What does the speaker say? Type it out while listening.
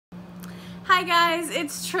Hi guys,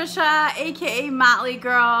 it's Trisha, aka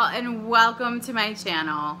Motleygrrl, and welcome to my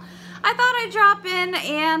channel. I thought I'd drop in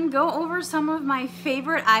and go over some of my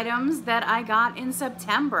favorite items that I got in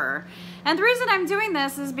September. And the reason I'm doing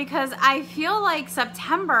this is because I feel like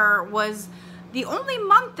September was the only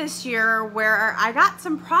month this year where I got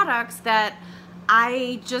some products that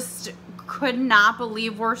I just could not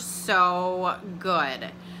believe were so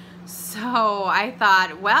good. So I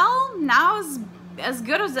thought, well, now's as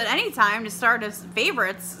good as at any time to start a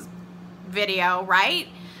favorites video, right?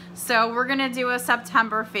 So we're gonna do a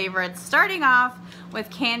September favorites, starting off with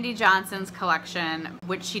Kandee Johnson's collection,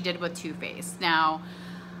 which she did with Too Faced. Now,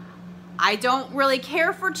 I don't really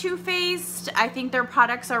care for Too Faced. I think their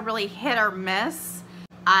products are really hit or miss.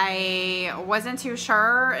 I wasn't too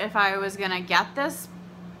sure if I was gonna get this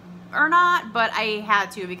or not, but I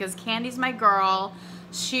had to because Kandee's my girl.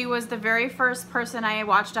 She was the very first person I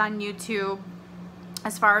watched on YouTube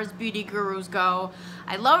as far as beauty gurus go.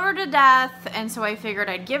 I love her to death, and so I figured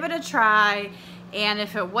I'd give it a try, and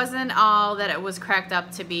if it wasn't all that it was cracked up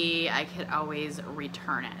to be, I could always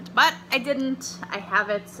return it. But I didn't. I have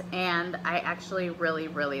it, and I actually really,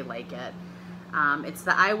 really like it. It's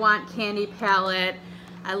the I Want Candy palette.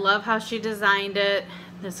 I love how she designed it.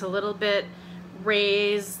 It's a little bit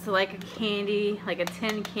raised like a candy, like a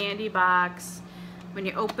tin candy box. When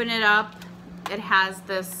you open it up, it has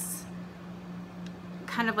this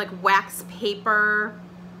kind of like wax paper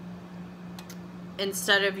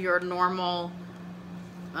instead of your normal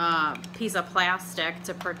piece of plastic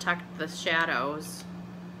to protect the shadows.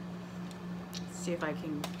 Let's see if I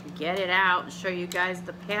can get it out and show you guys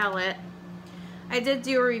the palette. I did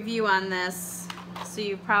do a review on this, so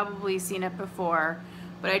you've probably seen it before,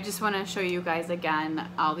 but I just want to show you guys again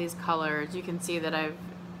all these colors. You can see that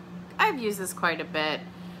I've used this quite a bit.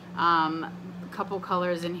 A couple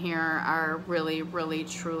colors in here are really, really,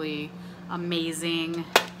 truly amazing.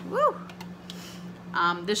 Woo!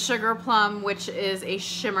 The Sugar Plum, which is a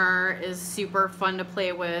shimmer, is super fun to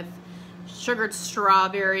play with. Sugared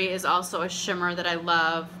Strawberry is also a shimmer that I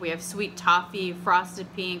love. We have Sweet Toffee, Frosted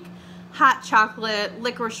Pink, Hot Chocolate,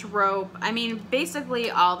 Licorice Rope. I mean, basically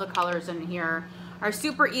all the colors in here are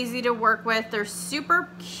super easy to work with. They're super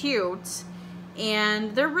cute,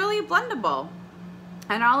 and they're really blendable.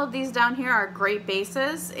 And all of these down here are great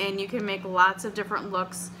bases, and you can make lots of different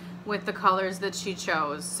looks with the colors that she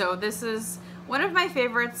chose. So this is one of my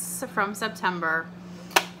favorites from September,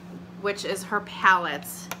 which is her palette.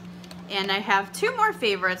 And I have two more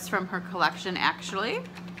favorites from her collection, actually.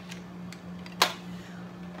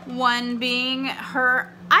 One being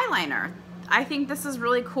her eyeliner. I think this is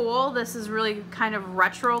really cool. This is really kind of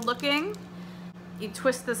retro looking. You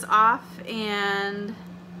twist this off and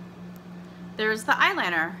there's the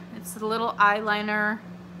eyeliner. It's a little eyeliner.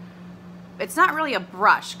 It's not really a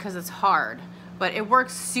brush because it's hard, but it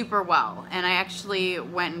works super well. And I actually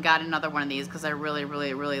went and got another one of these because I really,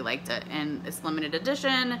 really, really liked it. And it's limited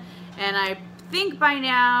edition. And I think by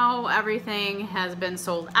now everything has been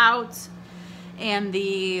sold out. And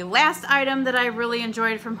the last item that I really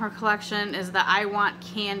enjoyed from her collection is the I Want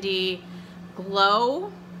Candy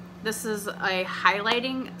Glow. This is a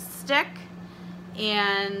highlighting stick,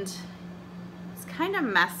 and kind of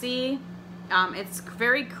messy. It's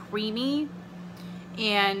very creamy,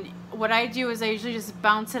 and what I do is I usually just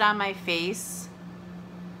bounce it on my face.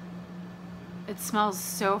 It smells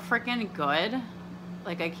so freaking good,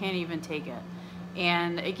 like I can't even take it,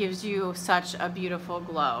 and it gives you such a beautiful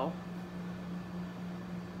glow.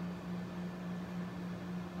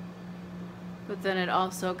 But then it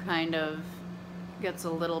also kind of gets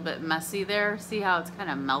a little bit messy there. See how it's kind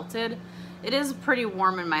of melted? It is pretty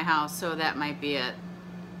warm in my house, so that might be it.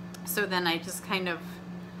 So then I just kind of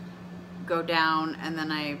go down and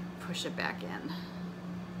then I push it back in.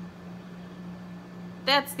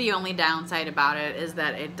 That's the only downside about it, is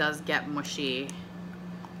that it does get mushy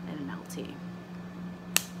and melty.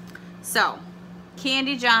 So,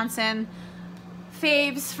 Kandee Johnson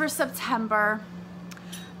faves for September.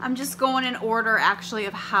 I'm just going in order actually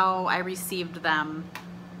of how I received them,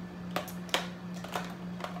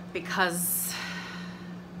 because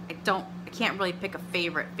I can't really pick a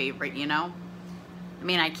favorite, you know? I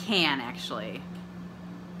mean, I can actually,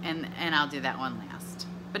 and I'll do that one last.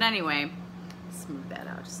 But anyway, smooth that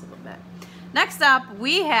out just a little bit. Next up,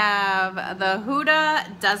 we have the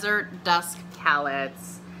Huda Desert Dusk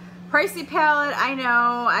palettes. Pricey palette, I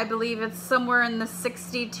know. I believe it's somewhere in the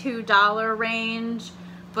 $62 range,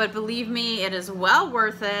 but believe me, it is well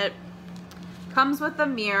worth it. Comes with a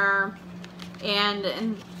mirror,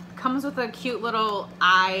 and comes with a cute little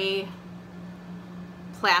eye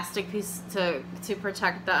plastic piece to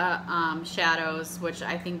protect the shadows, which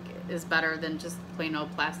I think is better than just plain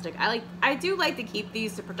old plastic. I do like to keep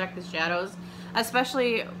these to protect the shadows,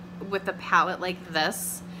 especially with a palette like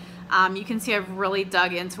this. You can see I've really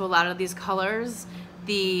dug into a lot of these colors.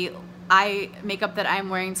 The eye makeup that I'm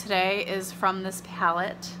wearing today is from this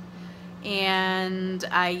palette, and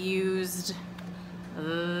I used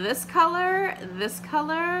this color, this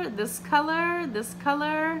color, this color, this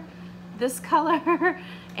color, this color,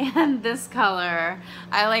 and this color.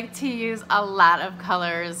 I like to use a lot of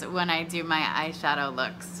colors when I do my eyeshadow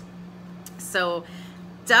looks. So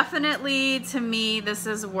definitely, to me, this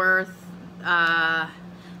is worth the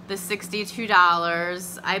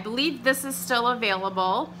 $62. I believe this is still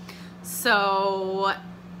available. So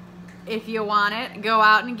if you want it, go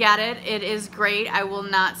out and get it. It is great. I will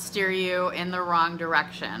not steer you in the wrong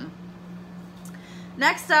direction.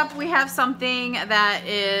 Next up, we have something that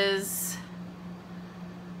is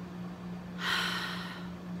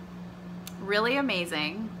really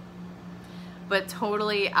amazing, but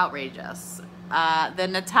totally outrageous. The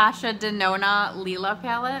Natasha Denona Lila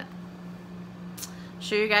palette.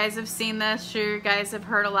 Sure you guys have seen this. Sure you guys have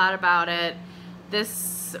heard a lot about it.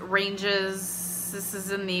 This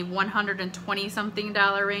is in the $120 something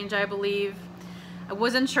range, I believe. I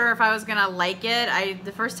wasn't sure if I was gonna like it.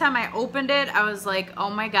 The first time I opened it, I was like, oh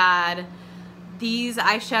my God, these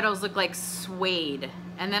eyeshadows look like suede.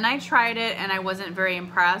 And then I tried it and I wasn't very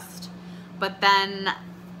impressed. But then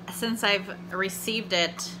since I've received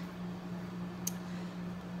it,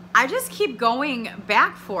 I just keep going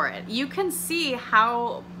back for it. You can see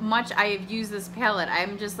how much I've used this palette.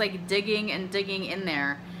 I'm just like digging and digging in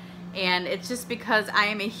there. And it's just because I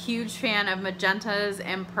am a huge fan of magentas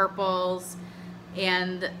and purples,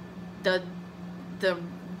 and the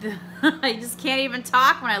I just can't even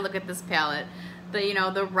talk when I look at this palette. You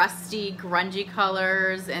know, the rusty, grungy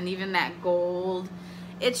colors, and even that gold.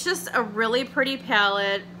 It's just a really pretty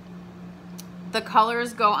palette. The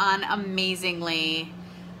colors go on amazingly.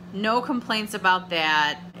 No complaints about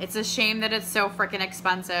that. It's a shame that it's so freaking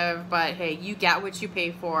expensive, but hey, you get what you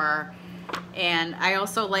pay for. And I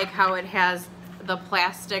also like how it has the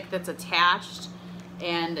plastic that's attached,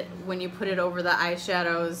 and when you put it over the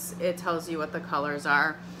eyeshadows, it tells you what the colors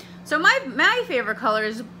are. So my favorite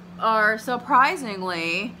colors are,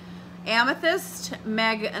 surprisingly, Amethyst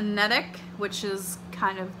Magnetic, which is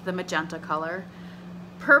kind of the magenta color,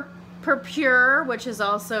 Pure, which is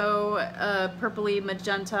also purpley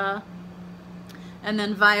magenta, and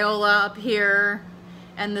then Viola up here,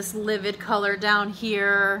 and this livid color down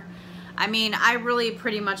here. I mean, I really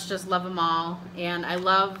pretty much just love them all, and I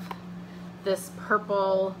love this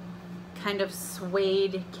purple kind of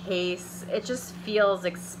suede case. It just feels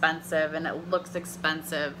expensive and it looks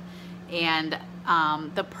expensive, and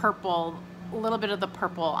the purple, a little bit of the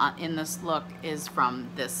purple in this look is from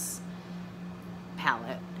this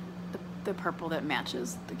palette. The purple that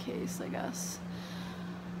matches the case, I guess.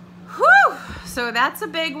 Whew! So that's a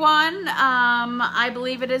big one. I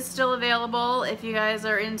believe it is still available if you guys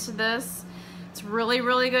are into this. It's really,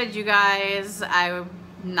 really good, you guys. I'm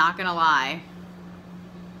not gonna lie.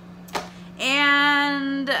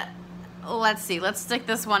 And let's see, let's stick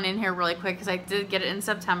this one in here really quick because I did get it in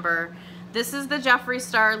September. This is the Jeffree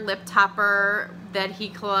Star lip topper that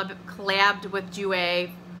he collabed with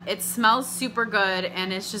Jouer. It smells super good,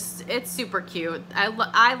 and it's super cute.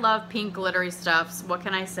 I love pink glittery stuff, so what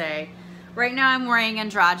can I say? Right now I'm wearing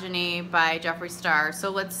Androgyny by Jeffree Star, so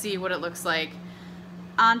let's see what it looks like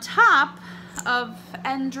on top of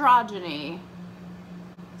Androgyny.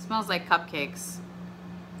 It smells like cupcakes.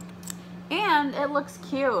 And it looks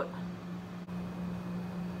cute.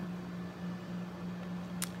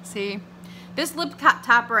 See? This lip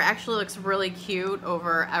topper actually looks really cute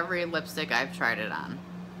over every lipstick I've tried it on.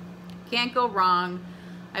 Can't go wrong.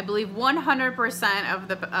 I believe 100%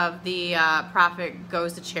 of the profit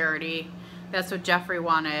goes to charity. That's what Jeffree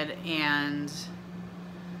wanted, and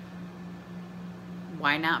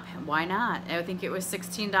why not? Why not? I think it was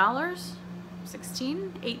 $16,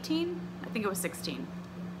 16, 18. I think it was 16.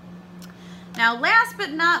 Now, last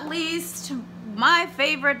but not least, my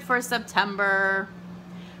favorite for September,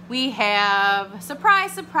 we have,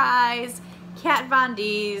 surprise, surprise, Kat Von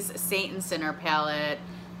D's Saint and Sinner palette.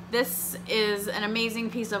 This is an amazing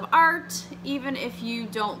piece of art. Even if you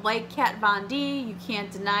don't like Kat Von D, you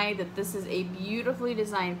can't deny that this is a beautifully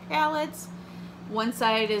designed palette. One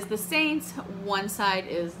side is the saint, one side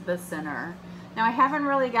is the sinner. Now, I haven't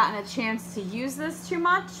really gotten a chance to use this too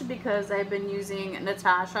much because I've been using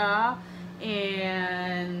Natasha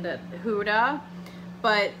and Huda,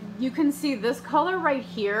 but you can see this color right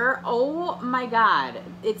here. Oh my God,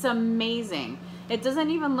 it's amazing. It doesn't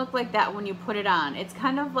even look like that when you put it on. It's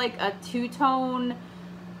kind of like a two-tone,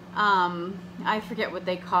 I forget what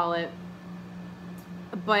they call it,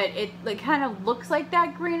 but it like kind of looks like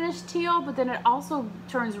that greenish teal, but then it also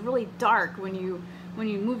turns really dark when you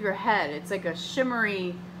move your head. It's like a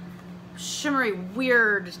shimmery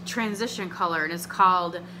weird transition color, and it's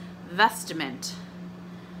called Vestment.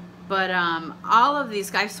 But all of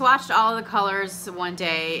these, I swatched all of the colors one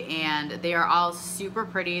day, and they are all super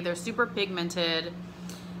pretty. They're super pigmented,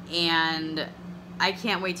 and I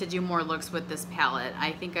can't wait to do more looks with this palette.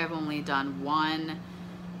 I think I've only done one.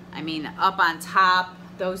 I mean, up on top,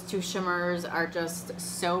 those two shimmers are just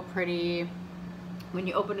so pretty. When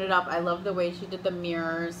you open it up, I love the way she did the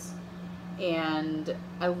mirrors, and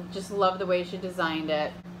I just love the way she designed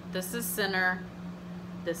it. This is Sinner,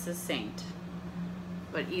 this is Saint.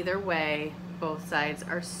 But either way, both sides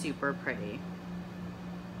are super pretty.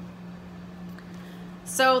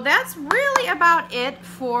 So that's really about it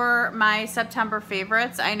for my September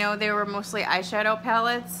favorites. I know they were mostly eyeshadow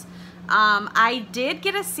palettes. I did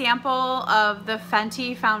get a sample of the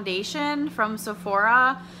Fenty foundation from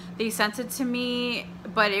Sephora. They sent it to me,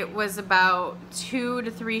 but it was about 2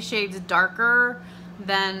 to 3 shades darker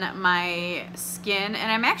than my skin,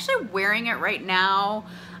 and I'm actually wearing it right now.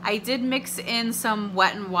 I did mix in some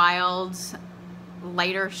Wet n Wild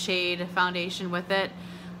lighter shade foundation with it,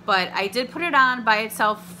 but I did put it on by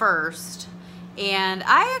itself first, and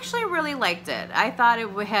I actually really liked it. I thought it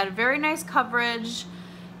had very nice coverage,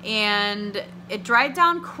 and it dried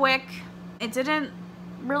down quick. It didn't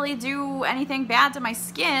really do anything bad to my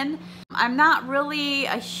skin. I'm not really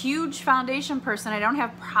a huge foundation person. I don't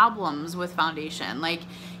have problems with foundation. Like,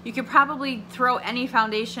 you could probably throw any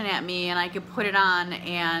foundation at me and I could put it on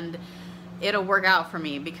and it'll work out for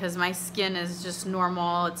me, because my skin is just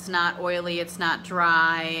normal. It's not oily, it's not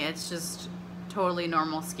dry, it's just totally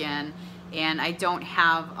normal skin, and I don't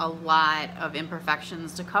have a lot of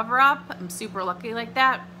imperfections to cover up. I'm super lucky like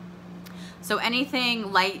that. So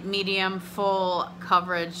anything light, medium, full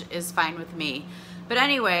coverage is fine with me. But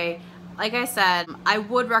anyway, like I said, I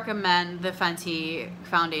would recommend the Fenty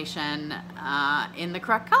foundation in the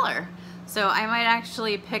correct color. So I might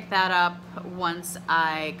actually pick that up once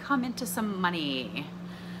I come into some money,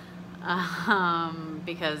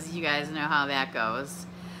 because you guys know how that goes.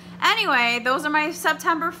 Anyway, those are my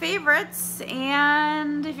September favorites,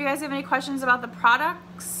 and if you guys have any questions about the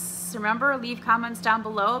products, remember, leave comments down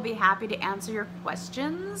below. I'll be happy to answer your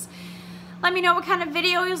questions. Let me know what kind of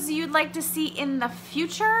videos you'd like to see in the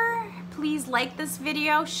future. Please like this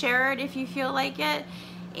video, share it if you feel like it,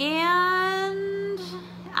 and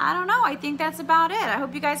I don't know, I think that's about it. I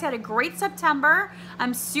hope you guys had a great September.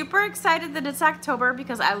 I'm super excited that it's October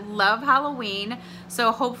because I love Halloween.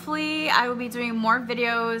 So hopefully I will be doing more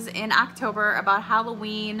videos in October about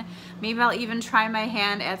Halloween. Maybe I'll even try my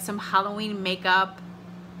hand at some Halloween makeup,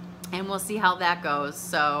 and we'll see how that goes.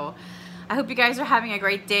 So I hope you guys are having a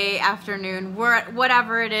great day, afternoon,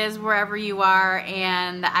 whatever it is, wherever you are,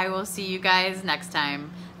 and I will see you guys next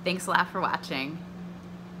time. Thanks a lot for watching.